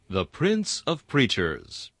The Prince of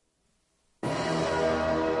Preachers.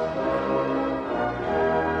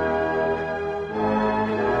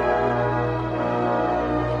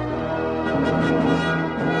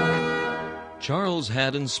 Charles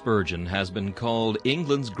Haddon Spurgeon has been called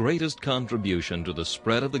England's greatest contribution to the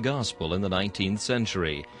spread of the gospel in the 19th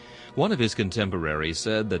century. One of his contemporaries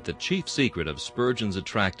said that the chief secret of Spurgeon's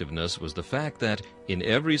attractiveness was the fact that, in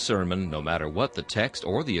every sermon, no matter what the text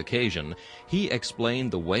or the occasion, he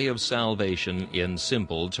explained the way of salvation in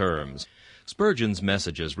simple terms. Spurgeon's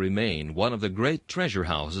messages remain one of the great treasure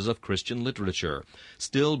houses of Christian literature,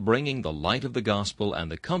 still bringing the light of the gospel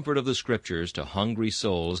and the comfort of the Scriptures to hungry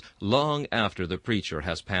souls long after the preacher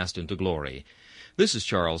has passed into glory. This is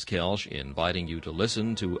Charles Kelsch inviting you to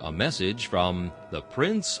listen to a message from the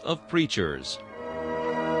Prince of Preachers.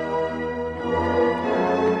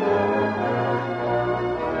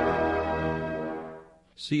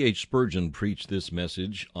 C.H. Spurgeon preached this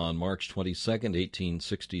message on March 22,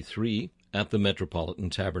 1863, at the Metropolitan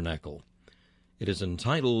Tabernacle. It is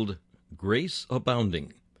entitled, Grace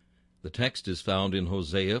Abounding. The text is found in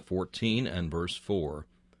Hosea 14 and verse 4.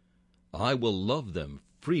 I will love them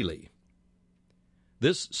freely.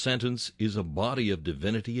 This sentence is a body of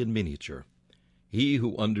divinity in miniature. He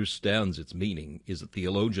who understands its meaning is a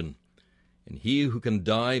theologian, and he who can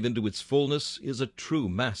dive into its fullness is a true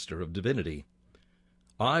master of divinity.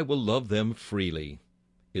 I will love them freely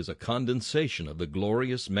is a condensation of the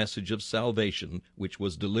glorious message of salvation which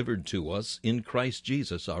was delivered to us in Christ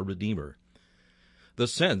Jesus our Redeemer. The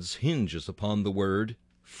sense hinges upon the word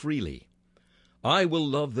freely. I will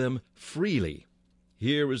love them freely.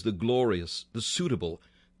 Here is the glorious, the suitable,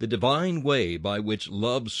 the divine way by which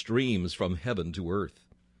love streams from heaven to earth.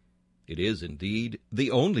 It is, indeed, the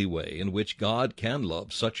only way in which God can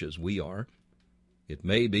love such as we are. It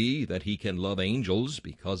may be that he can love angels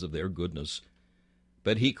because of their goodness,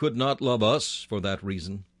 but he could not love us for that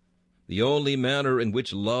reason. The only manner in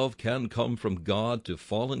which love can come from God to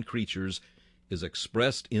fallen creatures is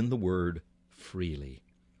expressed in the word freely.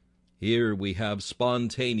 Here we have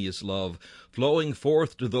spontaneous love flowing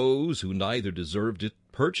forth to those who neither deserved it,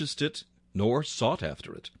 purchased it, nor sought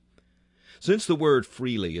after it. Since the word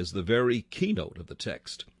freely is the very keynote of the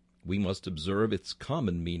text, we must observe its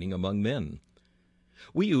common meaning among men.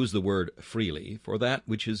 We use the word freely for that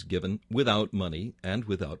which is given without money and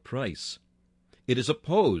without price. It is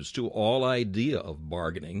opposed to all idea of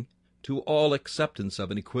bargaining, to all acceptance of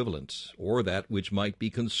an equivalent, or that which might be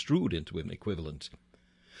construed into an equivalent.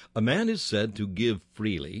 A man is said to give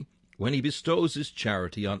freely when he bestows his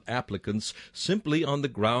charity on applicants simply on the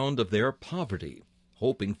ground of their poverty,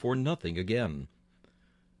 hoping for nothing again.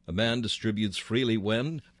 A man distributes freely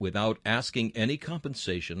when, without asking any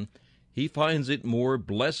compensation, he finds it more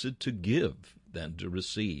blessed to give than to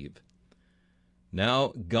receive. Now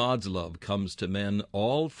God's love comes to men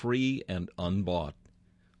all free and unbought,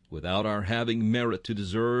 without our having merit to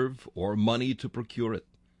deserve or money to procure it.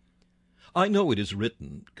 I know it is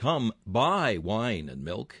written, Come, buy wine and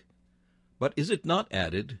milk. But is it not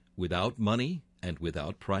added, without money and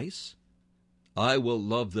without price? I will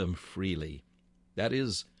love them freely. That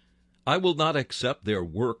is, I will not accept their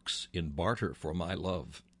works in barter for my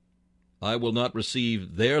love. I will not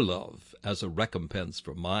receive their love as a recompense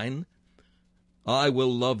for mine. I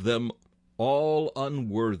will love them, all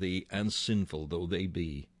unworthy and sinful though they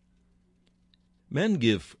be. Men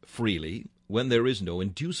give freely when there is no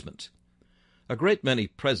inducement. A great many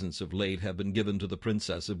presents of late have been given to the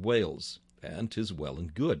Princess of Wales, and 'tis well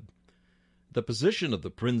and good. The position of the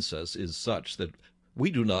princess is such that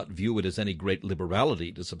we do not view it as any great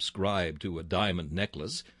liberality to subscribe to a diamond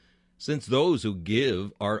necklace, since those who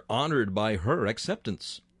give are honored by her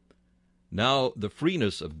acceptance. Now the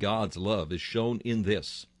freeness of God's love is shown in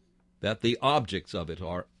this, that the objects of it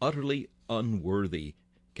are utterly unworthy,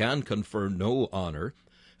 can confer no honor,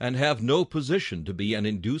 and have no position to be an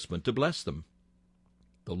inducement to bless them.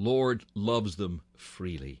 The Lord loves them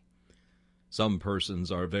freely. Some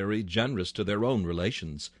persons are very generous to their own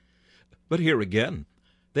relations, but here again,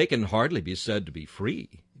 they can hardly be said to be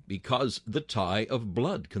free, because the tie of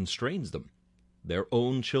blood constrains them. Their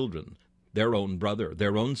own children, their own brother,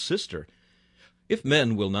 their own sister. If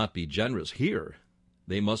men will not be generous here,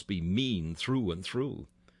 they must be mean through and through.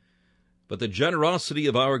 But the generosity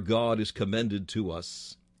of our God is commended to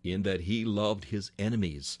us in that he loved his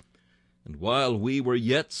enemies, and while we were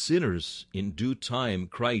yet sinners, in due time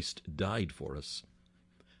Christ died for us.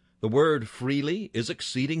 The word freely is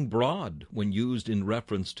exceeding broad when used in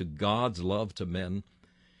reference to God's love to men.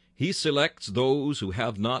 He selects those who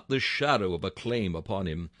have not the shadow of a claim upon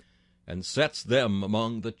him, and sets them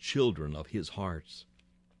among the children of his heart.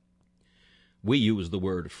 We use the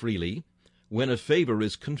word freely when a favor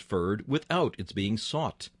is conferred without its being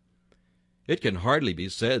sought. It can hardly be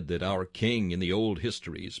said that our king in the old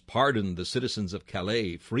histories pardoned the citizens of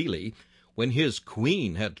Calais freely when his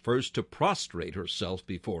queen had first to prostrate herself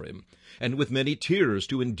before him, and with many tears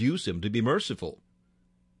to induce him to be merciful.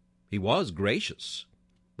 He was gracious,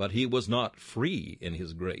 but he was not free in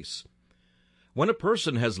his grace. When a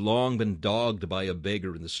person has long been dogged by a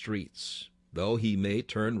beggar in the streets, though he may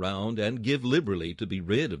turn round and give liberally to be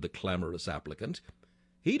rid of the clamorous applicant,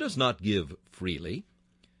 he does not give freely.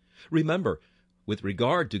 Remember, with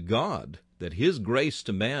regard to God, that his grace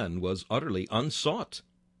to man was utterly unsought.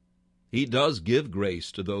 He does give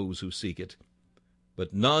grace to those who seek it,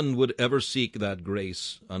 but none would ever seek that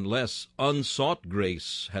grace unless unsought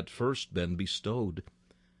grace had first been bestowed.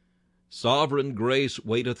 Sovereign grace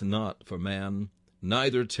waiteth not for man,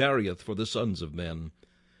 neither tarrieth for the sons of men.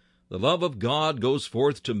 The love of God goes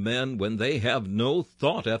forth to men when they have no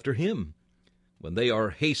thought after him, when they are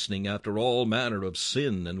hastening after all manner of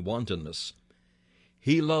sin and wantonness.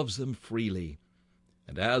 He loves them freely,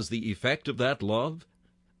 and as the effect of that love,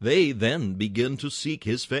 they then begin to seek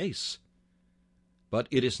his face. But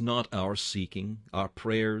it is not our seeking, our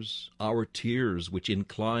prayers, our tears which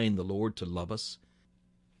incline the Lord to love us.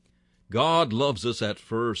 God loves us at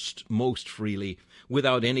first most freely,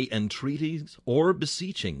 without any entreaties or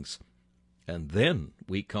beseechings, and then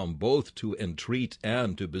we come both to entreat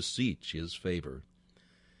and to beseech his favor.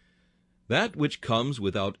 That which comes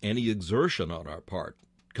without any exertion on our part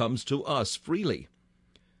comes to us freely.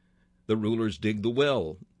 The rulers digged the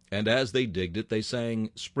well, and as they digged it, they sang,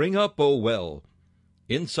 "Spring up, O well."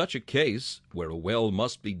 In such a case, where a well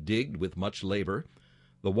must be digged with much labor,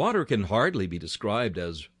 the water can hardly be described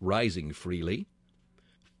as rising freely.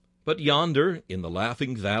 But yonder, in the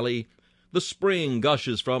laughing valley, the spring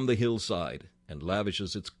gushes from the hillside, and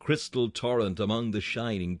lavishes its crystal torrent among the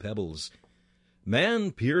shining pebbles.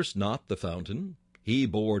 Man pierced not the fountain, he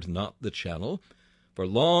bored not the channel, for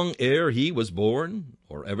long ere he was born,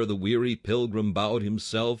 or ever the weary pilgrim bowed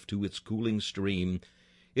himself to its cooling stream,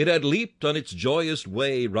 it had leaped on its joyous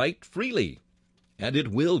way right freely, and it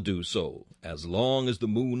will do so as long as the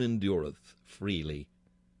moon endureth, freely,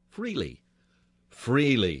 freely,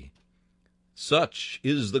 freely. Such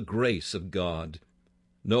is the grace of God.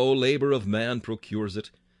 No labor of man procures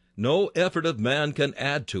it, no effort of man can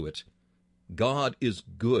add to it. God is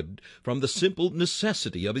good from the simple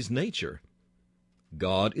necessity of his nature.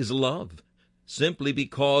 God is love, simply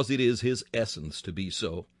because it is his essence to be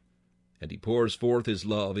so, and he pours forth his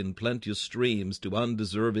love in plenteous streams to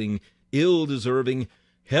undeserving, ill-deserving,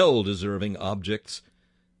 hell-deserving objects,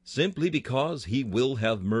 simply because he will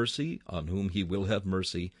have mercy on whom he will have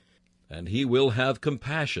mercy, and he will have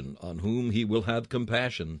compassion on whom he will have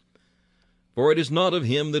compassion. For it is not of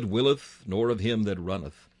him that willeth, nor of him that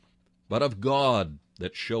runneth, but of God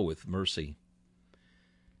that showeth mercy.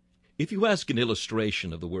 If you ask an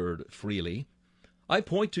illustration of the word freely, I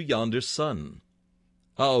point to yonder sun.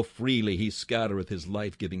 How freely he scattereth his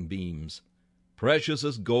life-giving beams. Precious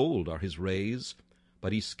as gold are his rays,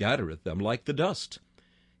 but he scattereth them like the dust.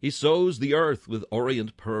 He sows the earth with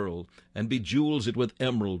orient pearl, and bejewels it with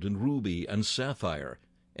emerald and ruby and sapphire,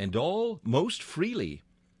 and all most freely.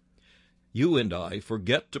 You and I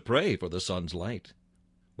forget to pray for the sun's light,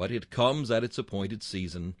 but it comes at its appointed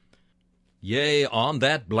season. Yea, on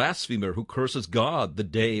that blasphemer who curses God the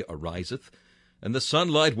day ariseth, and the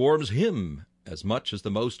sunlight warms him as much as the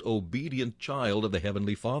most obedient child of the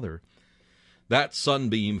heavenly Father. That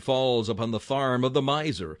sunbeam falls upon the farm of the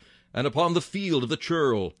miser, and upon the field of the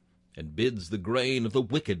churl, and bids the grain of the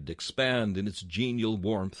wicked expand in its genial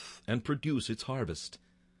warmth and produce its harvest.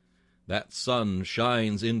 That sun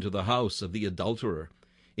shines into the house of the adulterer,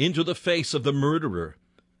 into the face of the murderer,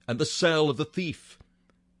 and the cell of the thief.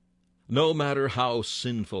 No matter how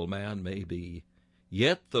sinful man may be,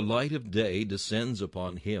 yet the light of day descends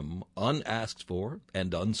upon him unasked for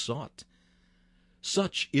and unsought.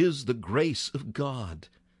 Such is the grace of God.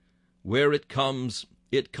 Where it comes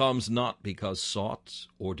not because sought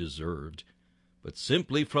or deserved, but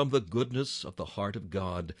simply from the goodness of the heart of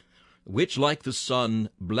God, which, like the sun,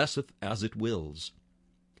 blesseth as it wills.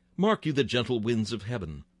 Mark you the gentle winds of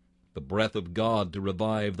heaven, the breath of God to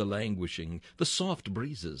revive the languishing, the soft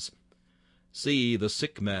breezes. See the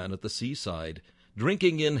sick man at the seaside,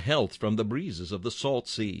 drinking in health from the breezes of the salt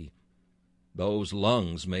sea. Those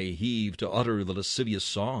lungs may heave to utter the lascivious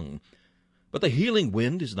song, but the healing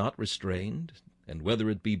wind is not restrained, and whether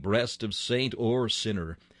it be breast of saint or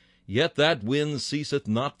sinner, yet that wind ceaseth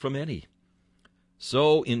not from any.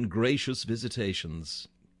 So in gracious visitations,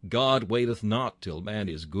 God waiteth not till man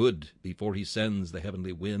is good before he sends the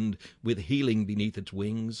heavenly wind with healing beneath its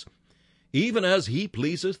wings. Even as he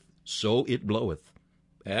pleaseth, so it bloweth,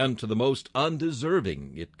 and to the most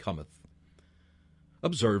undeserving it cometh.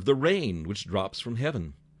 Observe the rain which drops from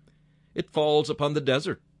heaven. It falls upon the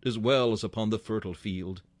desert as well as upon the fertile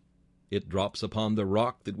field. It drops upon the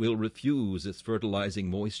rock that will refuse its fertilizing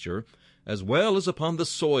moisture, as well as upon the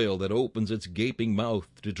soil that opens its gaping mouth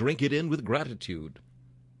to drink it in with gratitude.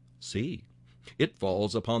 See, it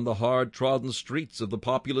falls upon the hard-trodden streets of the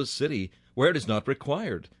populous city, where it is not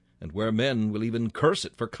required, and where men will even curse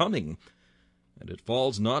it for coming. And it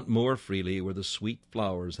falls not more freely where the sweet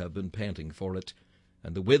flowers have been panting for it,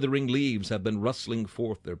 and the withering leaves have been rustling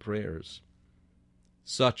forth their prayers.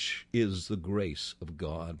 Such is the grace of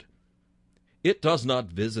God. It does not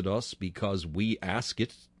visit us because we ask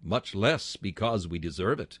it, much less because we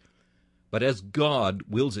deserve it, but as God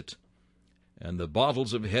wills it. And the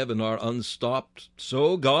bottles of heaven are unstopped,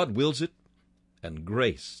 so God wills it, and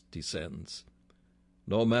grace descends.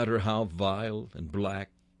 No matter how vile and black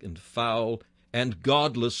and foul and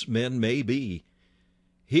godless men may be,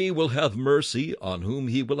 he will have mercy on whom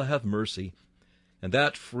he will have mercy, and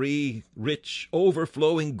that free, rich,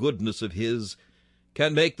 overflowing goodness of his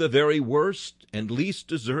can make the very worst and least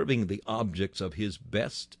deserving the objects of his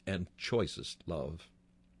best and choicest love.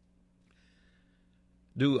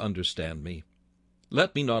 Do understand me.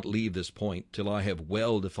 Let me not leave this point till I have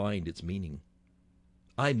well defined its meaning.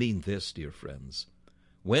 I mean this, dear friends.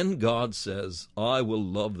 When God says, I will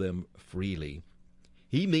love them freely,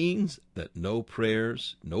 he means that no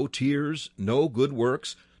prayers, no tears, no good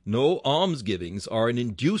works, no almsgivings are an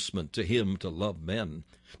inducement to him to love men.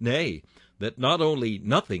 Nay, that not only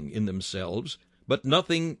nothing in themselves, but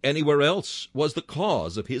nothing anywhere else was the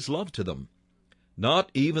cause of his love to them. Not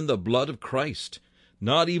even the blood of Christ,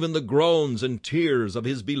 not even the groans and tears of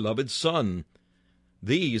his beloved Son.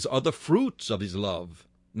 These are the fruits of his love,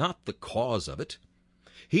 not the cause of it.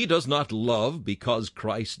 He does not love because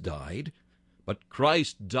Christ died, but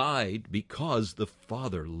Christ died because the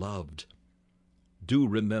Father loved. Do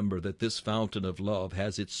remember that this fountain of love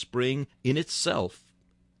has its spring in itself,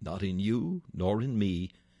 not in you nor in me,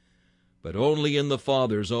 but only in the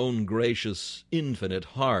Father's own gracious, infinite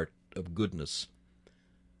heart of goodness.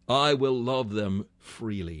 I will love them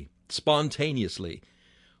freely, spontaneously,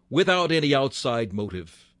 without any outside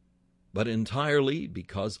motive, but entirely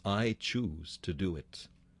because I choose to do it.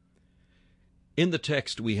 In the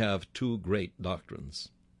text we have two great doctrines.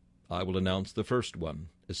 I will announce the first one,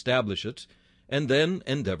 establish it, and then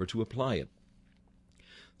endeavor to apply it.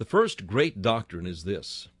 The first great doctrine is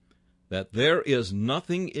this, that there is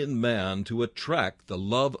nothing in man to attract the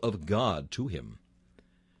love of God to him.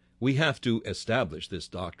 We have to establish this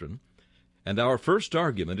doctrine, and our first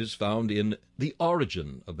argument is found in the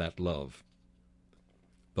origin of that love.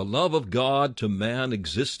 The love of God to man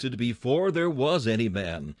existed before there was any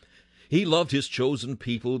man. He loved his chosen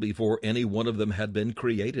people before any one of them had been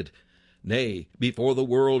created. Nay, before the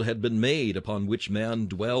world had been made upon which man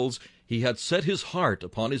dwells, he had set his heart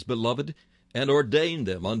upon his beloved and ordained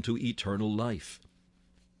them unto eternal life.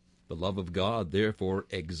 The love of God therefore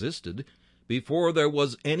existed before there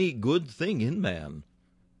was any good thing in man.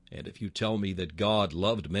 And if you tell me that God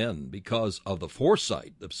loved men because of the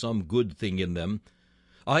foresight of some good thing in them,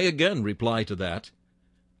 I again reply to that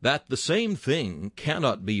the same thing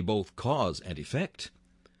cannot be both cause and effect.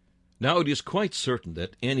 Now it is quite certain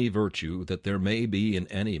that any virtue that there may be in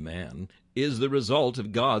any man is the result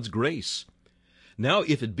of God's grace. Now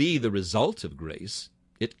if it be the result of grace,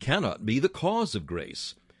 it cannot be the cause of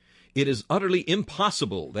grace. It is utterly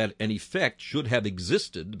impossible that an effect should have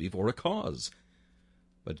existed before a cause.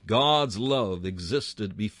 But God's love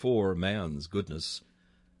existed before man's goodness.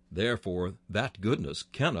 Therefore, that goodness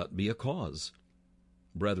cannot be a cause.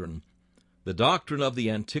 Brethren, the doctrine of the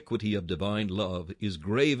antiquity of divine love is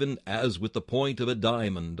graven as with the point of a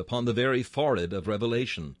diamond upon the very forehead of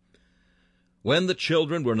Revelation. When the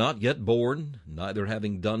children were not yet born, neither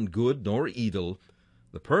having done good nor evil,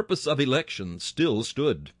 the purpose of election still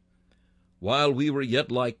stood. While we were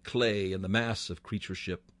yet like clay in the mass of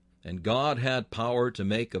creatureship, and God had power to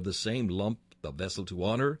make of the same lump a vessel to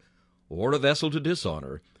honor or a vessel to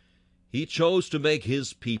dishonor, he chose to make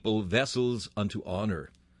his people vessels unto honor.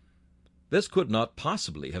 This could not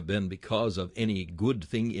possibly have been because of any good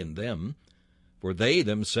thing in them, for they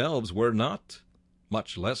themselves were not,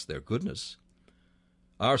 much less their goodness.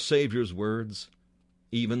 Our Savior's words,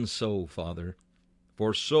 "Even so, Father,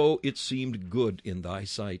 for so it seemed good in thy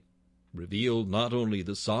sight," revealed not only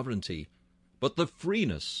the sovereignty, but the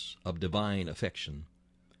freeness of divine affection.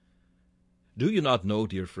 Do you not know,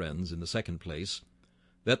 dear friends, in the second place,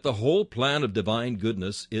 that the whole plan of divine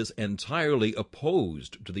goodness is entirely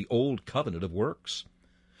opposed to the old covenant of works.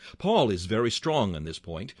 Paul is very strong on this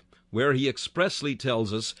point, where he expressly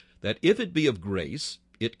tells us that if it be of grace,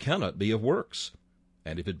 it cannot be of works,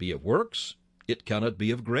 and if it be of works, it cannot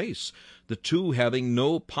be of grace, the two having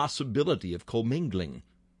no possibility of commingling.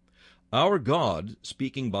 Our God,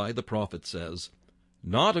 speaking by the prophet, says,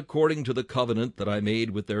 "Not according to the covenant that I made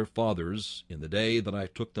with their fathers in the day that I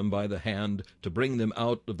took them by the hand to bring them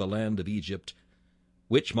out of the land of Egypt,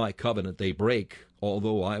 which my covenant they break,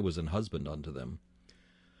 although I was an husband unto them."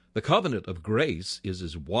 The covenant of grace is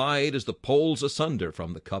as wide as the poles asunder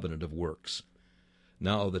from the covenant of works.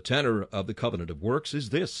 Now the tenor of the covenant of works is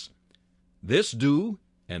this: "This do,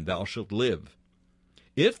 and thou shalt live."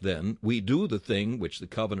 If, then, we do the thing which the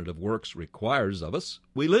covenant of works requires of us,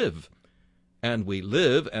 we live, and we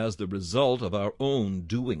live as the result of our own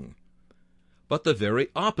doing. But the very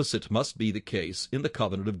opposite must be the case in the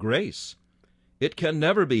covenant of grace. It can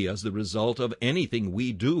never be as the result of anything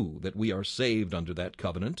we do that we are saved under that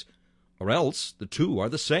covenant, or else the two are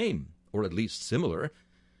the same, or at least similar,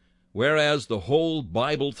 whereas the whole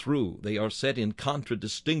Bible through they are set in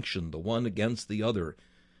contradistinction the one against the other,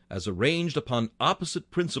 as arranged upon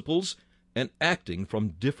opposite principles and acting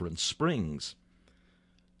from different springs.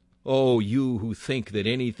 Oh, you who think that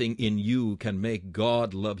anything in you can make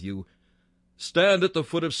God love you, stand at the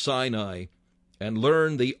foot of Sinai and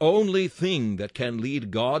learn the only thing that can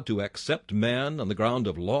lead God to accept man on the ground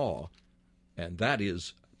of law, and that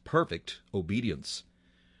is perfect obedience.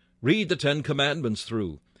 Read the 10 Commandments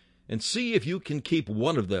through, and see if you can keep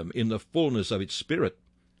one of them in the fullness of its spirit.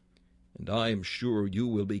 And I am sure you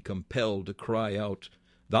will be compelled to cry out,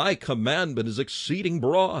 "Thy commandment is exceeding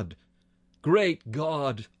broad. Great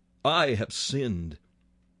God, I have sinned."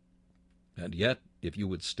 And yet, if you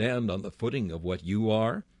would stand on the footing of what you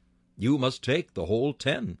are, you must take the whole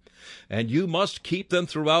 10, and you must keep them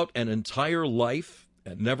throughout an entire life,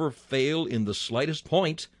 and never fail in the slightest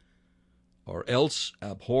point, or else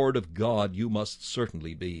abhorred of God you must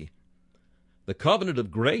certainly be. The covenant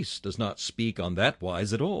of grace does not speak on that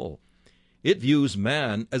wise at all. It views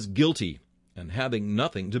man as guilty and having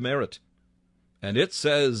nothing to merit. And it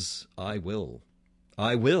says, "I will,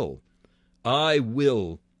 I will, I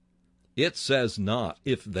will." It says not,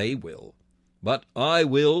 "if they will," but "I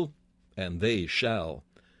will, and they shall.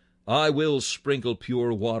 I will sprinkle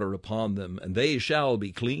pure water upon them, and they shall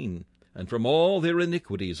be clean, and from all their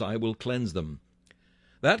iniquities I will cleanse them."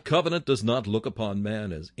 That covenant does not look upon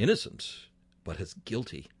man as innocent, but as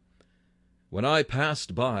guilty. "When I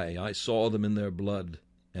passed by, I saw them in their blood,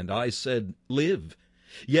 and I said, Live.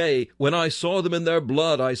 Yea, when I saw them in their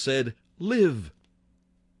blood, I said, Live."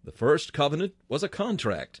 The first covenant was a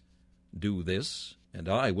contract. Do this, and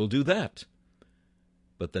I will do that.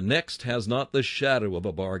 But the next has not the shadow of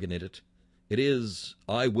a bargain in it. It is,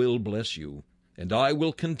 "I will bless you, and I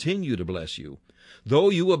will continue to bless you. Though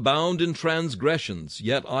you abound in transgressions,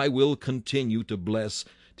 yet I will continue to bless,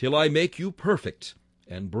 till I make you perfect,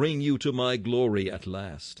 and bring you to my glory at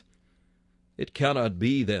last." It cannot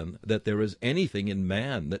be, then, that there is anything in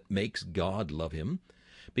man that makes God love him,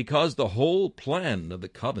 because the whole plan of the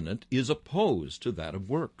covenant is opposed to that of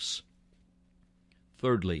works.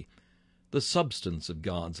 Thirdly, the substance of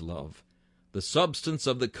God's love. The substance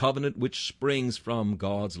of the covenant which springs from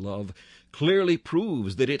God's love clearly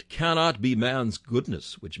proves that it cannot be man's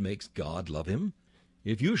goodness which makes God love him.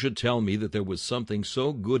 If you should tell me that there was something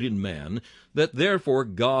so good in man that therefore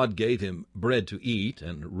God gave him bread to eat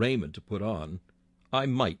and raiment to put on, I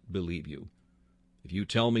might believe you. If you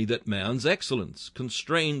tell me that man's excellence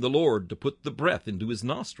constrained the Lord to put the breath into his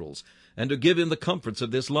nostrils and to give him the comforts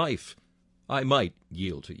of this life, I might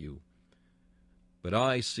yield to you. But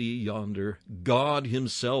I see yonder God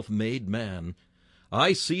himself made man.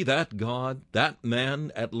 I see that God, that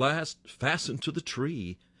man, at last fastened to the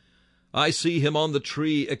tree. I see him on the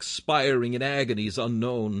tree expiring in agonies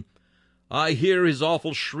unknown. I hear his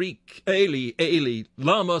awful shriek, "Eli, Eli,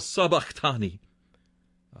 lama sabachthani."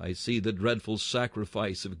 I see the dreadful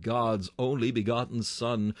sacrifice of God's only begotten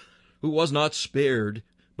Son, who was not spared,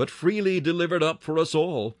 but freely delivered up for us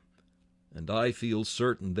all. And I feel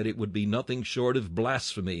certain that it would be nothing short of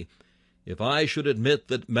blasphemy if I should admit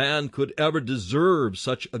that man could ever deserve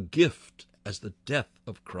such a gift as the death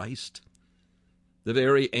of Christ. The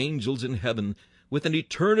very angels in heaven, with an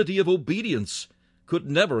eternity of obedience, could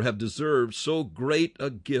never have deserved so great a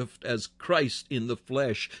gift as Christ in the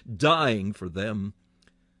flesh, dying for them.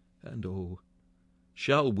 And oh,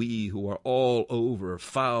 shall we who are all over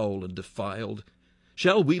foul and defiled,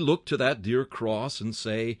 shall we look to that dear cross and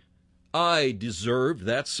say, "I deserved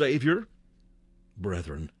that Savior"?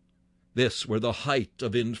 Brethren, This were the height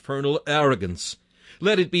of infernal arrogance.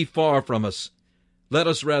 Let it be far from us. Let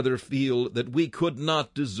us rather feel that we could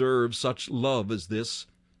not deserve such love as this,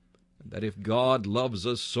 and that if God loves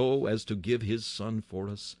us so as to give his Son for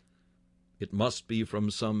us, it must be from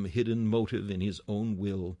some hidden motive in his own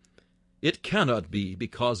will. It cannot be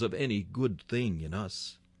because of any good thing in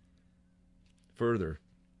us. Further,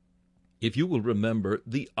 if you will remember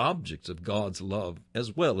the objects of God's love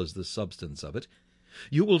as well as the substance of it,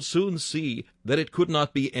 you will soon see that it could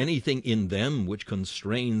not be anything in them which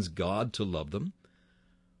constrains God to love them.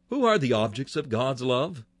 Who are the objects of God's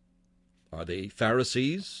love? Are they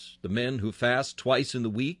Pharisees, the men who fast twice in the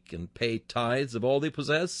week and pay tithes of all they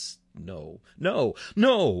possess? No, no,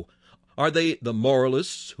 no! Are they the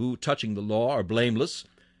moralists who, touching the law, are blameless,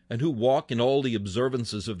 and who walk in all the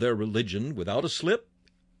observances of their religion without a slip?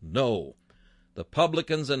 No, the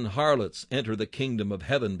publicans and harlots enter the kingdom of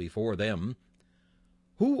heaven before them.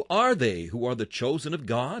 Who are they who are the chosen of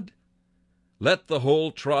God? Let the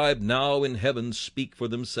whole tribe now in heaven speak for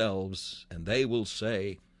themselves, and they will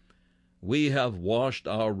say, "We have washed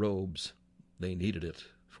our robes." They needed it,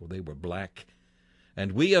 for they were black.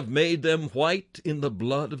 "And we have made them white in the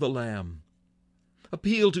blood of the Lamb."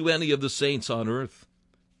 Appeal to any of the saints on earth,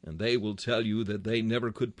 and they will tell you that they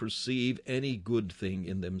never could perceive any good thing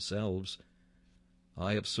in themselves.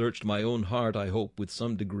 I have searched my own heart, I hope, with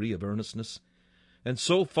some degree of earnestness, and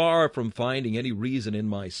so far from finding any reason in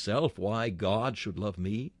myself why God should love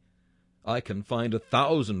me, I can find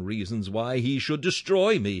 1,000 reasons why he should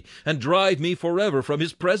destroy me and drive me forever from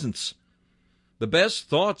his presence. The best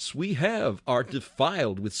thoughts we have are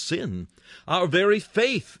defiled with sin. Our very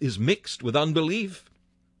faith is mixed with unbelief.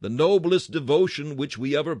 The noblest devotion which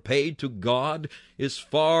we ever paid to God is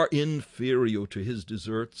far inferior to his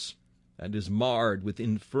deserts, and is marred with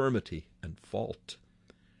infirmity and fault.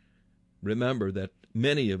 Remember that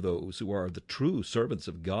many of those who are the true servants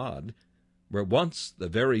of God were once the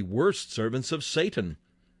very worst servants of Satan.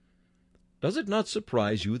 Does it not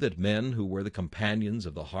surprise you that men who were the companions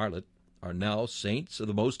of the harlot are now saints of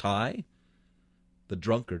the Most High? The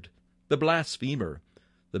drunkard, the blasphemer,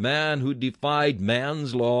 the man who defied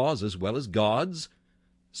man's laws as well as God's,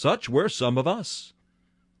 such were some of us.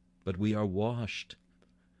 But we are washed,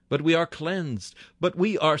 but we are cleansed, but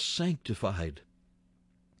we are sanctified.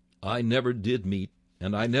 I never did meet,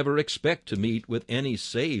 and I never expect to meet with any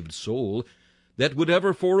saved soul that would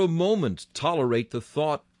ever for a moment tolerate the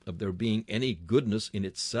thought of there being any goodness in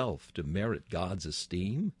itself to merit God's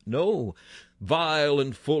esteem. No, vile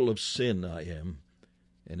and full of sin I am,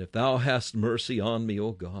 and if thou hast mercy on me,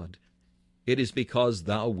 O God, it is because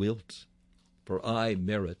thou wilt, for I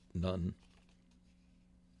merit none.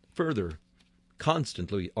 Further,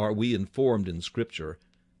 constantly are we informed in Scripture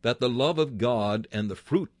that the love of God and the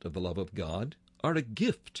fruit of the love of God are a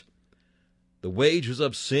gift. The wages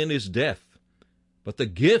of sin is death, but the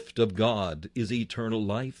gift of God is eternal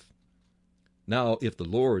life. Now, if the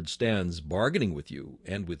Lord stands bargaining with you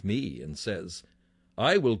and with me and says,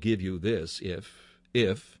 "I will give you this if,"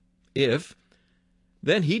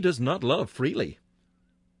 then he does not love freely.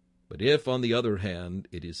 But if, on the other hand,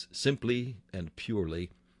 it is simply and purely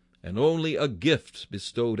and only a gift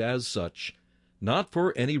bestowed as such, not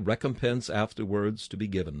for any recompense afterwards to be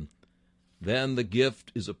given, then the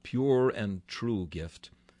gift is a pure and true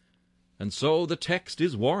gift. And so the text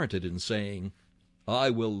is warranted in saying,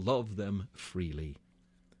 "I will love them freely."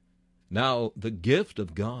 Now, the gift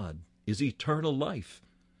of God is eternal life.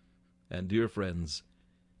 And, dear friends,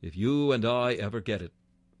 if you and I ever get it,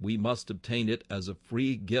 we must obtain it as a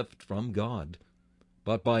free gift from God,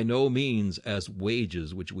 but by no means as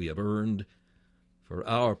wages which we have earned, for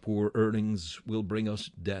our poor earnings will bring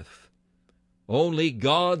us death. Only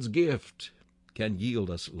God's gift can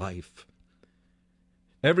yield us life.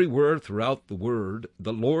 Everywhere throughout the Word,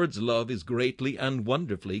 the Lord's love is greatly and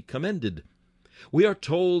wonderfully commended. We are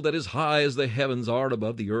told that as high as the heavens are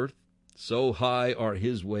above the earth, so high are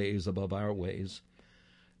his ways above our ways.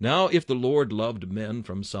 Now, if the Lord loved men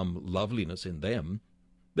from some loveliness in them,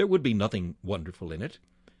 there would be nothing wonderful in it.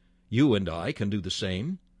 You and I can do the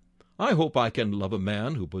same. I hope I can love a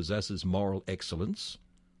man who possesses moral excellence.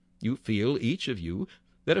 You feel, each of you,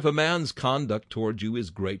 that if a man's conduct toward you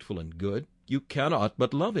is grateful and good, you cannot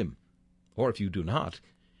but love him. Or if you do not,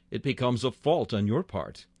 it becomes a fault on your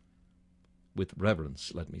part. With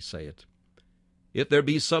reverence, let me say it. If there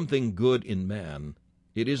be something good in man,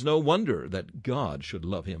 it is no wonder that God should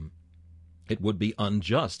love him. It would be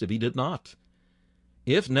unjust if he did not.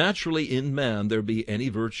 If naturally in man there be any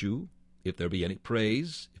virtue, if there be any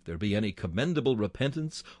praise, if there be any commendable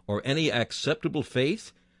repentance, or any acceptable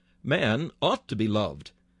faith, man ought to be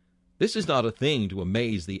loved. This is not a thing to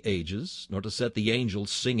amaze the ages, nor to set the angels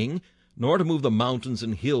singing, nor to move the mountains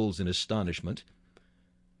and hills in astonishment.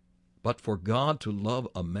 But for God to love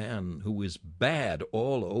a man who is bad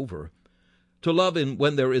all over, to love him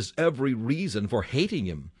when there is every reason for hating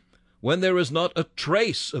him, when there is not a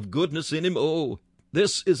trace of goodness in him, oh,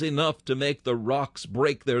 this is enough to make the rocks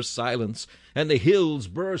break their silence and the hills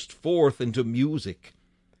burst forth into music.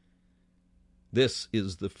 This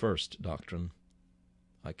is the first doctrine.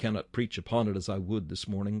 I cannot preach upon it as I would this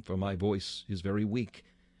morning, for my voice is very weak,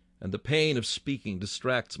 and the pain of speaking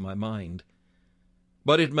distracts my mind.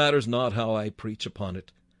 But it matters not how I preach upon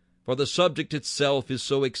it, for the subject itself is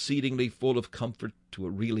so exceedingly full of comfort to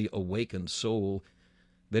a really awakened soul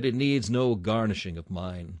that it needs no garnishing of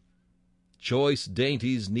mine. Choice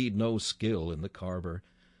dainties need no skill in the carver.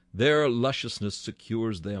 Their lusciousness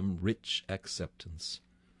secures them rich acceptance.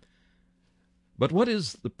 But what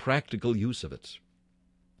is the practical use of it?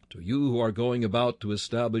 To you who are going about to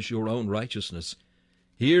establish your own righteousness,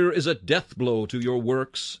 here is a death blow to your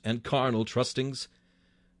works and carnal trustings.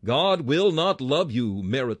 God will not love you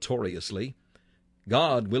meritoriously.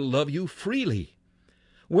 God will love you freely.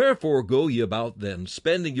 Wherefore go ye about then,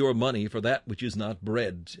 spending your money for that which is not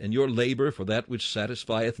bread, and your labor for that which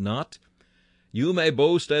satisfieth not? You may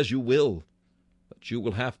boast as you will, but you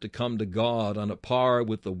will have to come to God on a par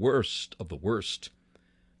with the worst of the worst.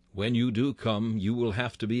 When you do come, you will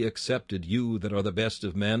have to be accepted, you that are the best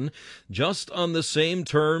of men, just on the same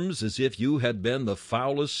terms as if you had been the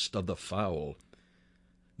foulest of the foul.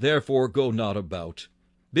 Therefore go not about,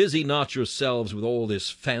 busy not yourselves with all this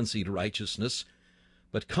fancied righteousness,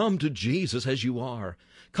 but come to Jesus as you are.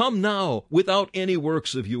 Come now, without any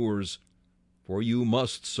works of yours, for you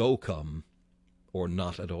must so come, or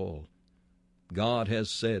not at all. God has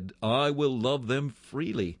said, I will love them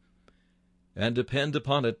freely. And depend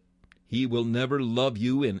upon it, he will never love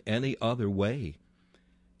you in any other way.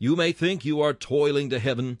 You may think you are toiling to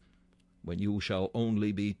heaven, when you shall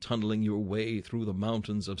only be tunneling your way through the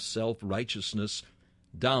mountains of self-righteousness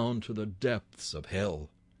down to the depths of hell.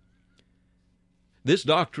 This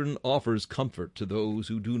doctrine offers comfort to those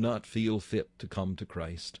who do not feel fit to come to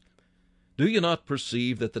Christ. Do you not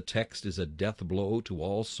perceive that the text is a death blow to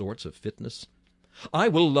all sorts of fitness? I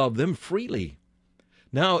will love them freely.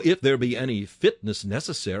 Now, if there be any fitness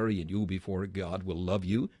necessary in you before God will love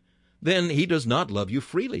you, then he does not love you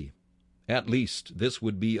freely. At least this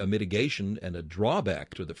would be a mitigation and a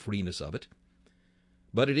drawback to the freeness of it.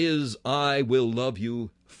 But it is, I will love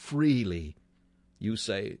you freely. You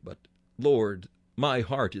say, but Lord, my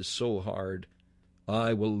heart is so hard.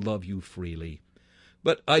 I will love you freely.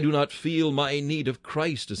 But I do not feel my need of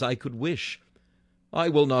Christ as I could wish. I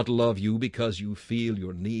will not love you because you feel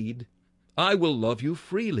your need. I will love you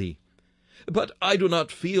freely. But I do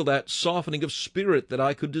not feel that softening of spirit that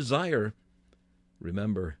I could desire.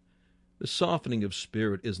 Remember, the softening of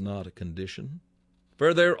spirit is not a condition,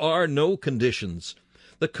 for there are no conditions.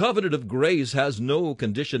 The covenant of grace has no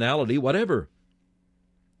conditionality whatever.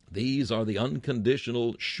 These are the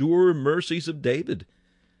unconditional, sure mercies of David,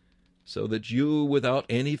 so that you without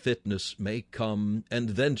any fitness may come and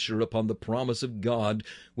venture upon the promise of God,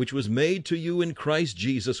 which was made to you in Christ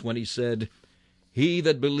Jesus when he said, He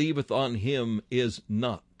that believeth on him is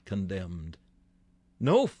not condemned.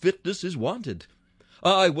 No fitness is wanted.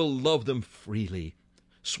 I will love them freely.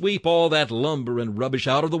 Sweep all that lumber and rubbish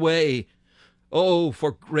out of the way. Oh,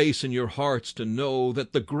 for grace in your hearts to know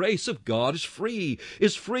that the grace of God is free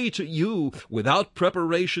to you, without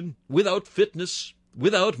preparation, without fitness,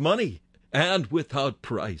 without money, and without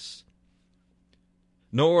price.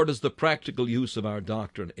 Nor does the practical use of our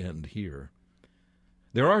doctrine end here.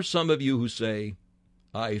 There are some of you who say,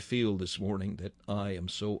 I feel this morning that I am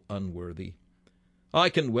so unworthy. I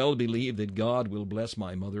can well believe that God will bless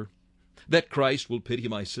my mother, that Christ will pity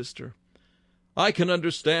my sister. I can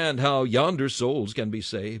understand how yonder souls can be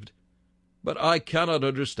saved, but I cannot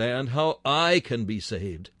understand how I can be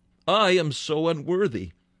saved. I am so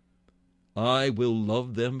unworthy. I will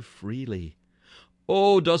love them freely.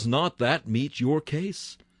 Oh, does not that meet your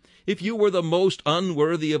case? If you were the most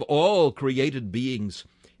unworthy of all created beings,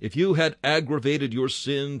 if you had aggravated your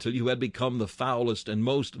sin till you had become the foulest and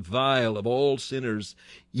most vile of all sinners,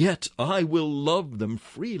 yet I will love them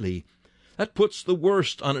freely. That puts the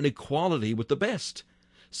worst on an equality with the best,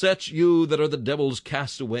 sets you that are the devil's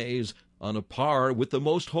castaways on a par with the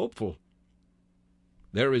most hopeful.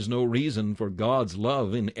 There is no reason for God's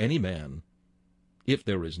love in any man. If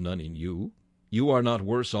there is none in you, you are not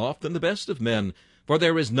worse off than the best of men, for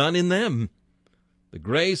there is none in them. The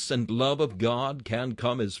grace and love of God can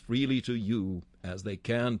come as freely to you as they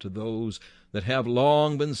can to those that have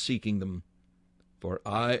long been seeking them. for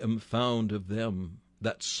I am found of them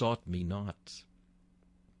that sought me not.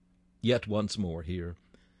 Yet once more here.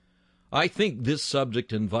 I think this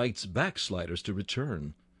subject invites backsliders to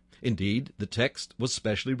return. Indeed, the text was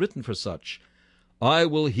specially written for such. I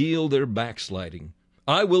will heal their backsliding.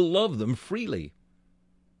 I will love them freely.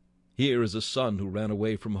 Here is a son who ran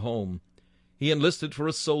away from home. He enlisted for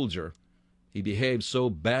a soldier. He behaved so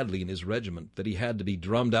badly in his regiment that he had to be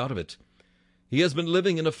drummed out of it. He has been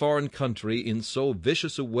living in a foreign country in so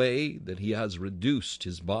vicious a way that he has reduced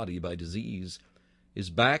his body by disease. His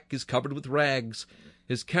back is covered with rags.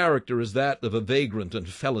 His character is that of a vagrant and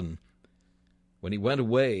felon. When he went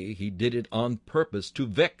away, he did it on purpose to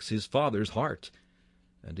vex his father's heart,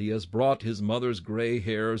 and he has brought his mother's gray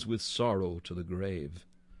hairs with sorrow to the grave.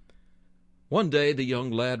 One day the young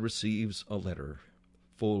lad receives a letter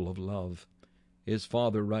full of love. His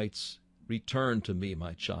father writes, "Return to me,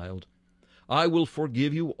 my child. I will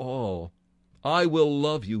forgive you all. I will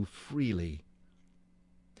love you freely."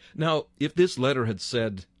 Now, if this letter had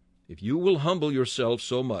said, "If you will humble yourself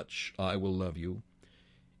so much, I will love you.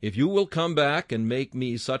 If you will come back and make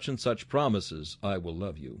me such and such promises, I will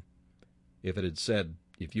love you." If it had said,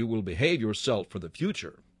 "If you will behave yourself for the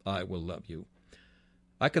future, I will love you,"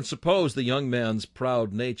 I can suppose the young man's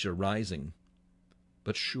proud nature rising.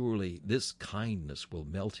 But surely this kindness will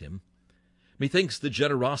melt him. Methinks the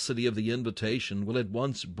generosity of the invitation will at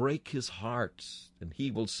once break his heart, and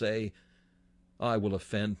he will say, "I will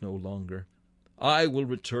offend no longer. I will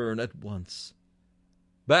return at once."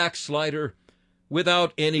 Backslider,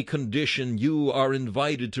 without any condition you are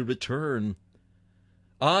invited to return.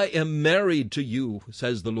 "I am married to you,"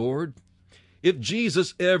 says the Lord. If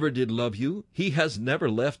Jesus ever did love you, he has never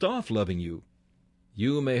left off loving you.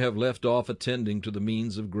 You may have left off attending to the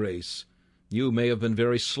means of grace. You may have been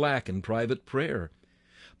very slack in private prayer.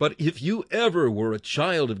 But if you ever were a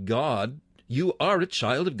child of God, you are a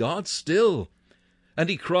child of God still. And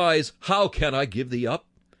he cries, "How can I give thee up?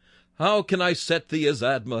 How can I set thee as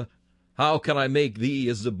Admah? How can I make thee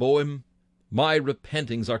as Zeboim? My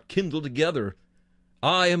repentings are kindled together.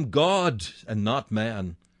 I am God, and not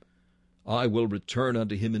man. I will return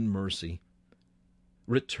unto him in mercy."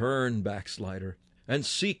 Return, backslider, and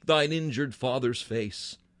seek thine injured father's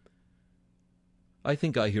face. I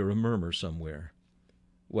think I hear a murmur somewhere.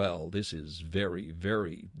 Well, this is very,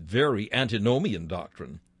 very, very antinomian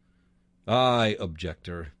doctrine. Aye,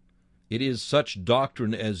 objector, it is such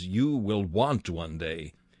doctrine as you will want one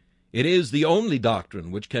day. It is the only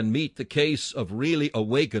doctrine which can meet the case of really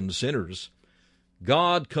awakened sinners.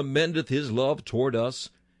 God commendeth his love toward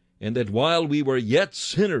us, and that while we were yet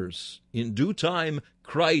sinners, in due time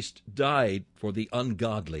Christ died for the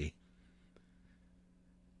ungodly.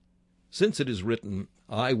 Since it is written,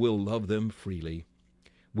 "I will love them freely,"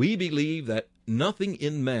 we believe that nothing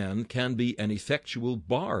in man can be an effectual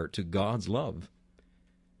bar to God's love.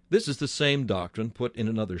 This is the same doctrine put in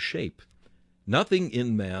another shape. Nothing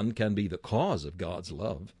in man can be the cause of God's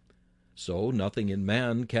love. So nothing in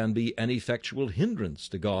man can be an effectual hindrance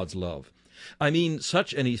to God's love. I mean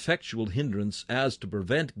such an effectual hindrance as to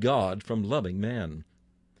prevent God from loving man.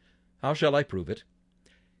 How shall I prove it?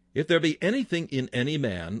 If there be anything in any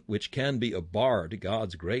man which can be a bar to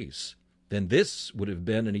God's grace, then this would have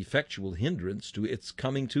been an effectual hindrance to its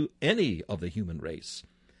coming to any of the human race.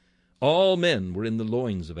 All men were in the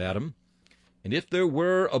loins of Adam, and if there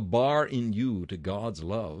were a bar in you to God's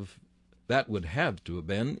love, that would have to have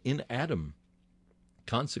been in Adam.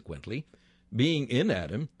 Consequently, being in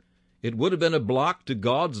Adam, it would have been a block to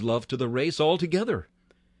God's love to the race altogether.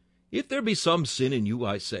 If there be some sin in you,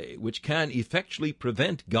 I say, which can effectually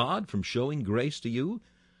prevent God from showing grace to you,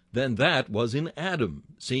 then that was in Adam,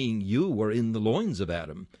 seeing you were in the loins of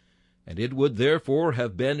Adam, and it would therefore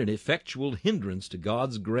have been an effectual hindrance to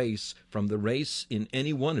God's grace from the race in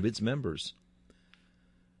any one of its members.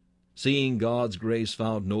 Seeing God's grace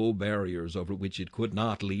found no barriers over which it could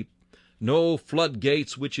not leap, no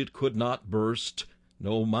floodgates which it could not burst,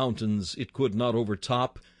 no mountains it could not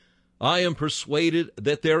overtop, I am persuaded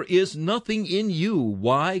that there is nothing in you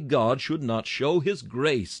why God should not show his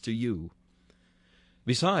grace to you.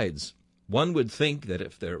 Besides, one would think that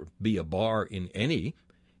if there be a bar in any,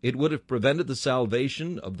 it would have prevented the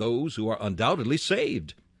salvation of those who are undoubtedly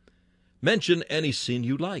saved. Mention any sin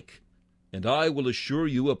you like, and I will assure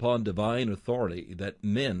you upon divine authority that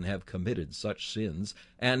men have committed such sins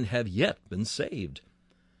and have yet been saved.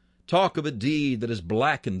 Talk of a deed that has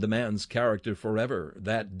blackened the man's character forever,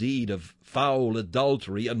 that deed of foul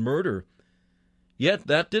adultery and murder. Yet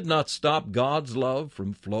that did not stop God's love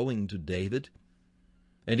from flowing to David.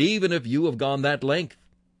 And even if you have gone that length,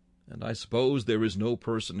 and I suppose there is no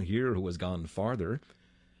person here who has gone farther,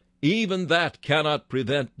 even that cannot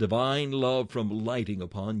prevent divine love from lighting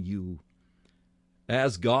upon you.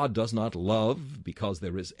 As God does not love because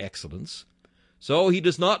there is excellence, so he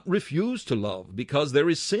does not refuse to love because there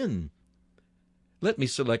is sin. Let me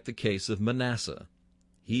select the case of Manasseh.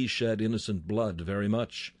 He shed innocent blood very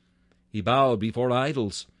much. He bowed before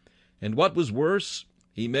idols, and what was worse,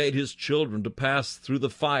 he made his children to pass through the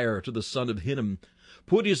fire to the son of Hinnom,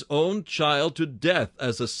 put his own child to death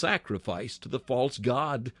as a sacrifice to the false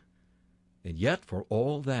god. And yet for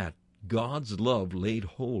all that, God's love laid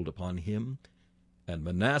hold upon him, and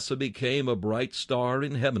Manasseh became a bright star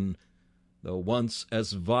in heaven, though once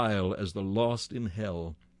as vile as the lost in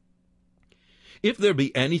hell. If there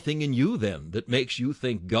be anything in you, then, that makes you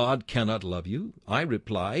think God cannot love you, I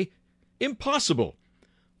reply, impossible!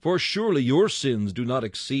 For surely your sins do not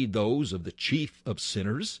exceed those of the chief of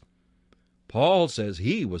sinners. Paul says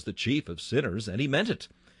he was the chief of sinners, and he meant it.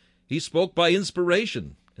 He spoke by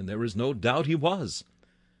inspiration, and there is no doubt he was.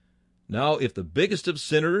 Now, if the biggest of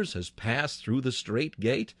sinners has passed through the strait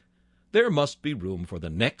gate, there must be room for the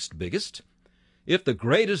next biggest. If the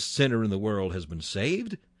greatest sinner in the world has been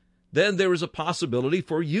saved, then there is a possibility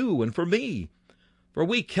for you and for me, for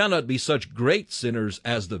we cannot be such great sinners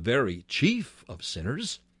as the very chief of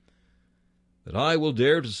sinners. But I will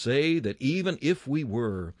dare to say that even if we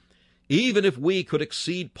were, even if we could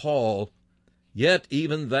exceed Paul, yet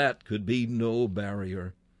even that could be no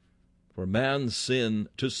barrier. For man's sin,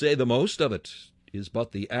 to say the most of it, is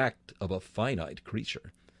but the act of a finite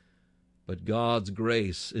creature. But God's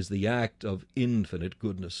grace is the act of infinite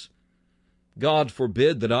goodness. God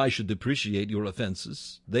forbid that I should depreciate your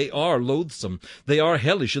offenses. They are loathsome. They are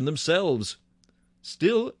hellish in themselves.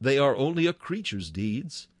 Still, they are only a creature's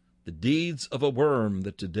deeds, the deeds of a worm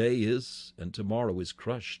that today is and tomorrow is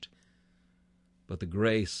crushed. But the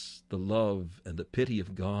grace, the love, and the pity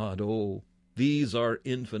of God, oh, these are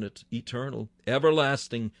infinite, eternal,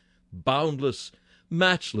 everlasting, boundless,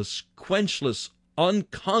 matchless, quenchless,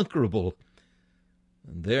 unconquerable.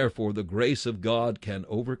 And therefore the grace of God can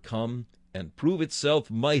overcome and prove itself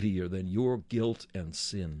mightier than your guilt and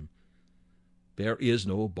sin. There is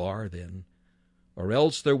no bar then, or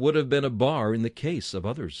else there would have been a bar in the case of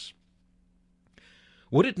others.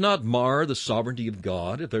 Would it not mar the sovereignty of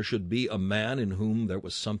God if there should be a man in whom there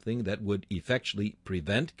was something that would effectually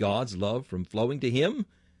prevent God's love from flowing to him?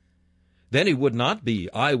 Then it would not be,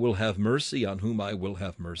 I will have mercy on whom I will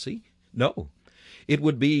have mercy. No, it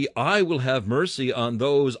would be, I will have mercy on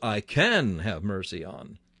those I can have mercy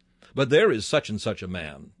on. But there is such and such a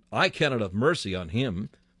man. I cannot have mercy on him,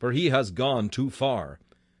 for he has gone too far.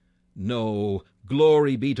 No,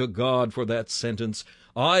 glory be to God for that sentence.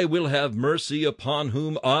 I will have mercy upon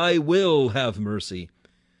whom I will have mercy.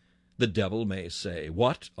 The devil may say,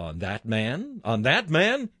 what, on that man? On that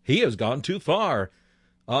man? He has gone too far.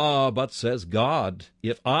 Ah, but says God,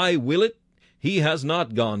 if I will it, he has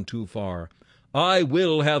not gone too far. I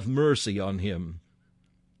will have mercy on him.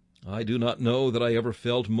 I do not know that I ever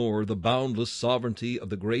felt more the boundless sovereignty of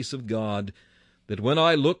the grace of God than when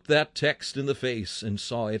I looked that text in the face and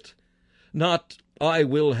saw it. Not, I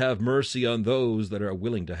will have mercy on those that are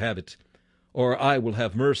willing to have it, or I will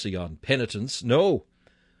have mercy on penitents. No,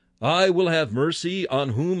 I will have mercy on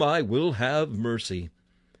whom I will have mercy.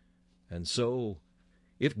 And so,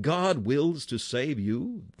 if God wills to save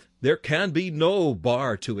you, there can be no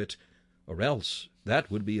bar to it, or else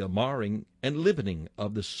that would be a marring and limiting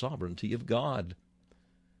of the sovereignty of God.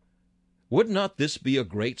 Would not this be a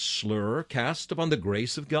great slur cast upon the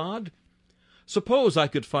grace of God? Suppose I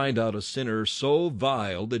could find out a sinner so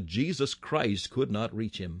vile that Jesus Christ could not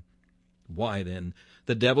reach him. Why, then,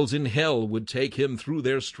 the devils in hell would take him through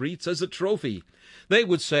their streets as a trophy. They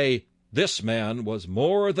would say, this man was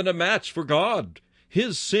more than a match for God.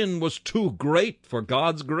 His sin was too great for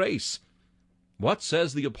God's grace. What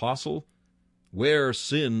says the apostle? Where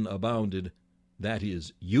sin abounded, that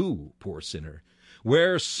is, you, poor sinner,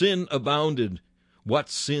 where sin abounded, what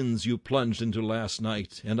sins you plunged into last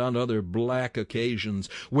night and on other black occasions,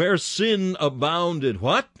 where sin abounded,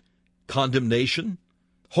 what? Condemnation?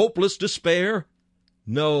 Hopeless despair?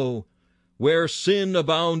 No, where sin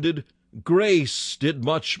abounded, grace did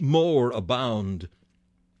much more abound.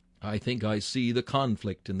 I think I see the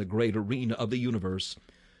conflict in the great arena of the universe.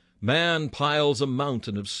 Man piles a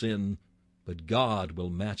mountain of sin, but God will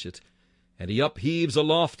match it, and he upheaves a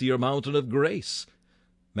loftier mountain of grace.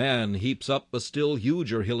 Man heaps up a still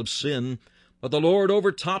huger hill of sin, but the Lord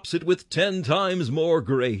overtops it with 10 times more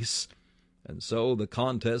grace. And so the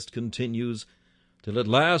contest continues, till at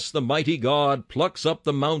last the mighty God plucks up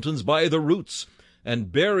the mountains by the roots,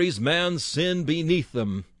 and buries man's sin beneath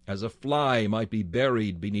them, as a fly might be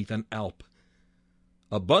buried beneath an Alp.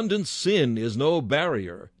 abundant sin is no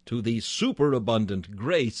barrier to the superabundant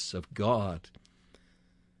grace of God.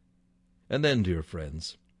 And then, dear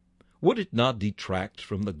friends, would it not detract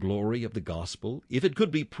from the glory of the gospel if it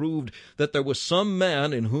could be proved that there was some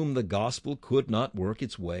man in whom the gospel could not work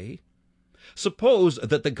its way? Suppose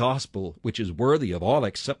that the gospel, which is worthy of all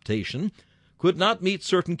acceptation, could not meet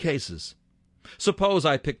certain cases. Suppose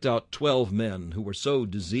I picked out 12 men who were so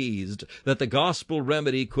diseased that the gospel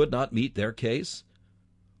remedy could not meet their case.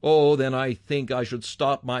 Oh, then I think I should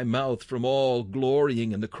stop my mouth from all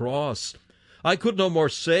glorying in the cross. I could no more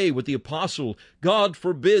say with the apostle, God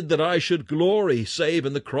forbid that I should glory save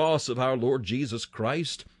in the cross of our Lord Jesus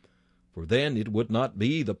Christ. For then it would not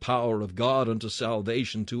be the power of God unto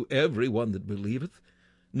salvation to every one that believeth.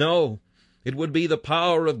 No, it would be the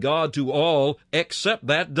power of God to all except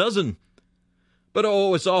that dozen. But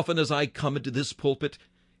oh, as often as I come into this pulpit,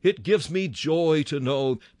 it gives me joy to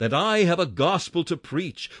know that I have a gospel to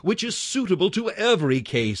preach which is suitable to every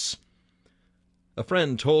case. A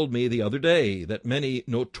friend told me the other day that many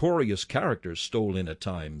notorious characters stole in at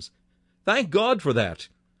times. Thank God for that.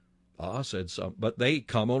 Ah, said some, but they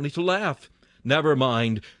come only to laugh. Never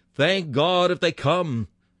mind. Thank God if they come.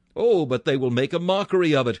 Oh, but they will make a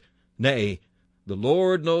mockery of it. Nay, the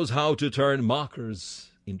Lord knows how to turn mockers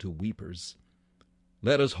into weepers.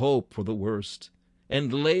 Let us hope for the worst,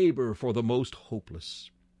 and labor for the most hopeless.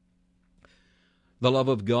 The love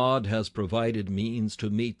of God has provided means to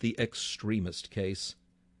meet the extremest case.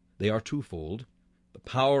 They are twofold, the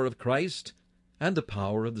power of Christ and the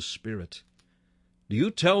power of the Spirit. Do you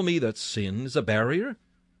tell me that sin is a barrier?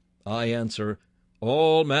 I answer,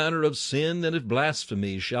 all manner of sin and of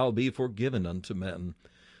blasphemy shall be forgiven unto men.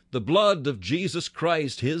 The blood of Jesus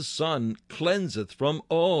Christ, his Son, cleanseth from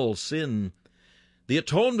all sin. The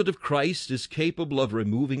atonement of Christ is capable of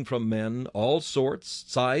removing from men all sorts,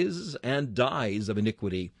 sizes, and dyes of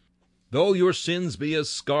iniquity. Though your sins be as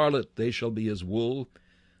scarlet, they shall be as wool.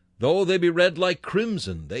 Though they be red like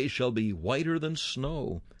crimson, they shall be whiter than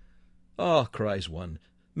snow. Ah, cries one,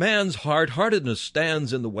 man's hard-heartedness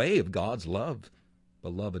stands in the way of God's love.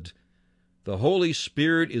 Beloved, the Holy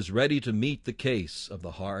Spirit is ready to meet the case of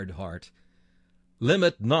the hard heart.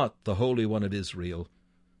 Limit not the Holy One of Israel.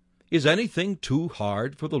 Is anything too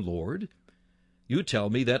hard for the Lord? You tell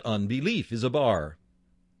me that unbelief is a bar.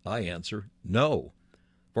 I answer, no.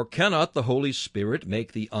 For cannot the Holy Spirit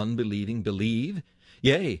make the unbelieving believe?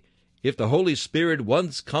 Yea, if the Holy Spirit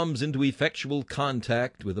once comes into effectual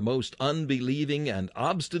contact with the most unbelieving and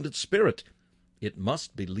obstinate spirit, it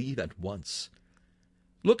must believe at once.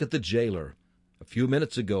 Look at the jailer. A few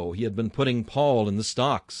minutes ago he had been putting Paul in the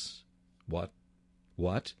stocks. What?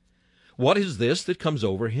 What is this that comes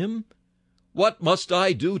over him? What must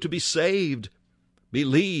I do to be saved?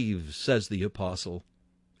 Believe, says the apostle.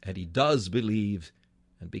 And he does believe,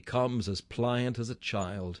 and becomes as pliant as a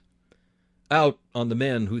child. Out on the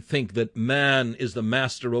men who think that man is the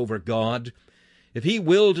master over God. If he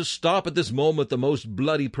will to stop at this moment the most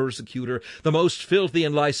bloody persecutor, the most filthy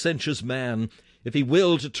and licentious man, if he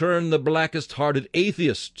will to turn the blackest-hearted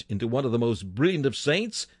atheist into one of the most brilliant of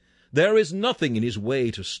saints, there is nothing in his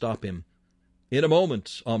way to stop him. In a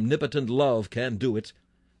moment, omnipotent love can do it.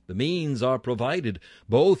 The means are provided,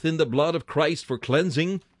 both in the blood of Christ for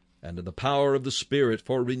cleansing, and in the power of the Spirit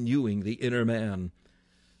for renewing the inner man.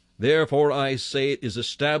 Therefore I say it is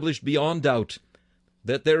established beyond doubt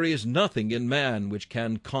that there is nothing in man which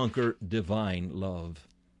can conquer divine love.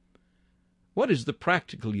 What is the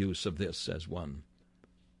practical use of this, says one?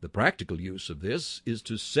 The practical use of this is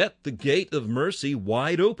to set the gate of mercy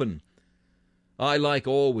wide open. I like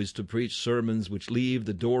always to preach sermons which leave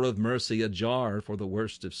the door of mercy ajar for the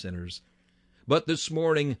worst of sinners. But this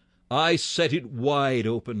morning I set it wide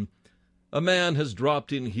open. A man has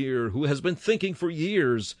dropped in here who has been thinking for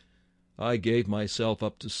years, I gave myself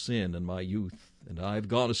up to sin in my youth, and I've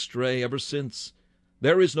gone astray ever since.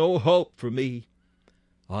 There is no hope for me.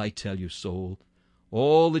 I tell you, soul,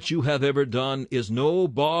 all that you have ever done is no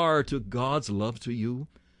bar to God's love to you.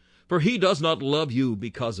 For he does not love you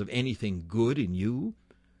because of anything good in you,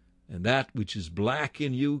 and that which is black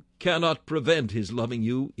in you cannot prevent his loving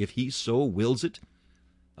you if he so wills it.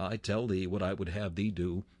 I tell thee what I would have thee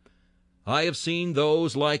do. I have seen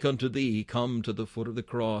those like unto thee come to the foot of the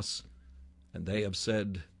cross, and they have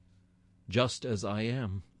said, just as I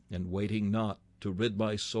am, and waiting not to rid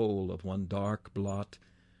my soul of one dark blot,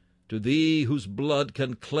 to thee whose blood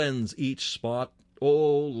can cleanse each spot,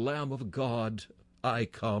 O Lamb of God, I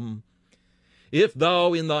come. If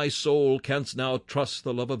thou in thy soul canst now trust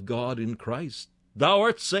the love of God in Christ, thou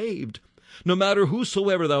art saved. No matter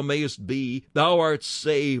whosoever thou mayest be, thou art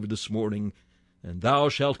saved this morning. and thou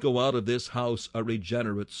shalt go out of this house a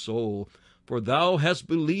regenerate soul, for thou hast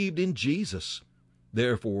believed in Jesus.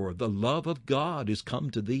 Therefore the love of God is come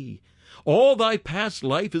to thee. All thy past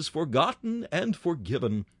life is forgotten and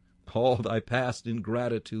forgiven. All thy past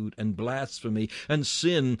ingratitude and blasphemy and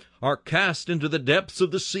sin are cast into the depths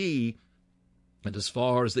of the sea. And as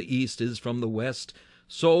far as the east is from the west,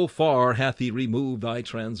 so far hath he removed thy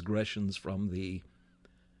transgressions from thee.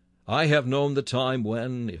 I have known the time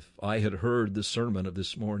when, if I had heard the sermon of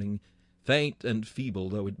this morning, faint and feeble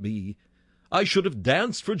though it be, I should have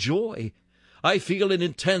danced for joy. I feel an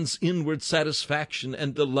intense inward satisfaction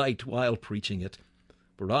and delight while preaching it,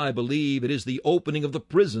 for I believe it is the opening of the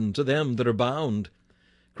prison to them that are bound.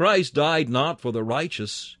 Christ died not for the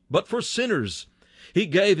righteous, but for sinners. He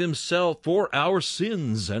gave himself for our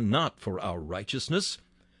sins, and not for our righteousness.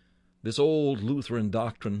 This old Lutheran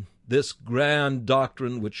doctrine, this grand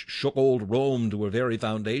doctrine which shook old Rome to her very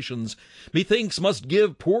foundations, methinks must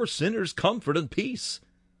give poor sinners comfort and peace.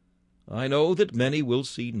 I know that many will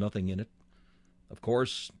see nothing in it. Of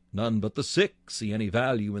course, none but the sick see any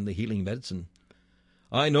value in the healing medicine.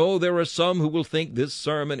 I know there are some who will think this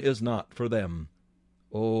sermon is not for them.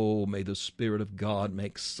 Oh, may the Spirit of God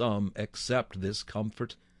make some accept this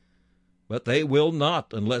comfort. But they will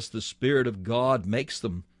not unless the Spirit of God makes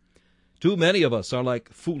them. Too many of us are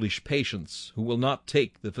like foolish patients who will not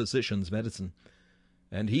take the physician's medicine,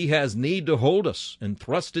 and he has need to hold us and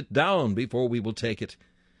thrust it down before we will take it.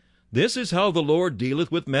 This is how the Lord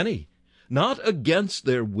dealeth with many, not against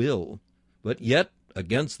their will, but yet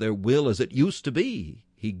against their will as it used to be.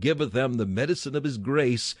 He giveth them the medicine of his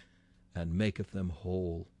grace, and maketh them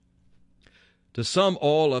whole. To sum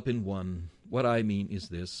all up in one, what I mean is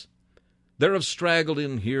this. There have straggled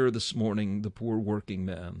in here this morning the poor working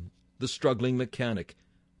man, the struggling mechanic,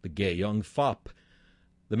 the gay young fop,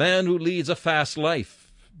 the man who leads a fast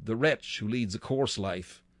life, the wretch who leads a coarse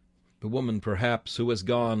life, the woman perhaps who has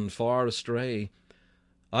gone far astray.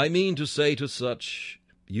 I mean to say to such,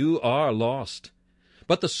 you are lost,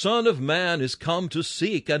 but the Son of Man is come to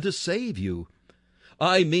seek and to save you.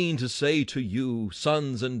 I mean to say to you,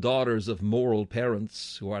 sons and daughters of moral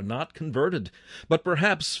parents who are not converted, but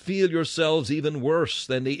perhaps feel yourselves even worse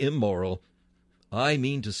than the immoral, I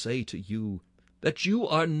mean to say to you that you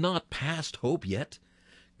are not past hope yet.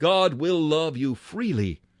 God will love you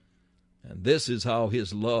freely, and this is how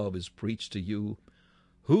his love is preached to you.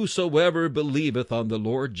 Whosoever believeth on the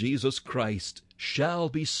Lord Jesus Christ shall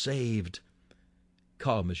be saved.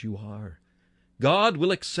 Come as you are. God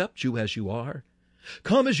will accept you as you are.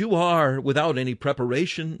 Come as you are, without any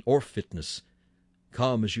preparation or fitness.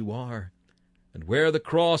 Come as you are, and where the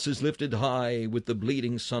cross is lifted high with the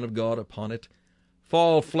bleeding Son of God upon it,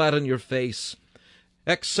 fall flat on your face,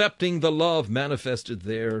 accepting the love manifested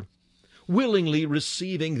there, willingly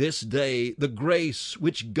receiving this day the grace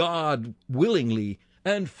which God willingly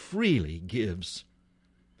and freely gives.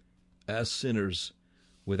 As sinners,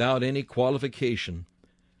 without any qualification,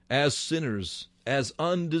 as sinners, as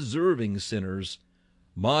undeserving sinners,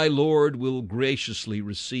 my Lord will graciously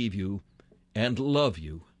receive you and love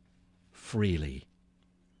you freely.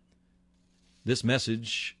 This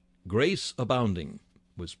message, Grace Abounding,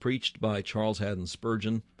 was preached by Charles Haddon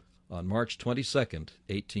Spurgeon on March 22nd,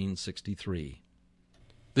 1863.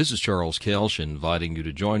 This is Charles Kelsch inviting you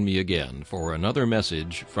to join me again for another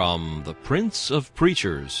message from the Prince of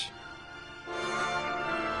Preachers,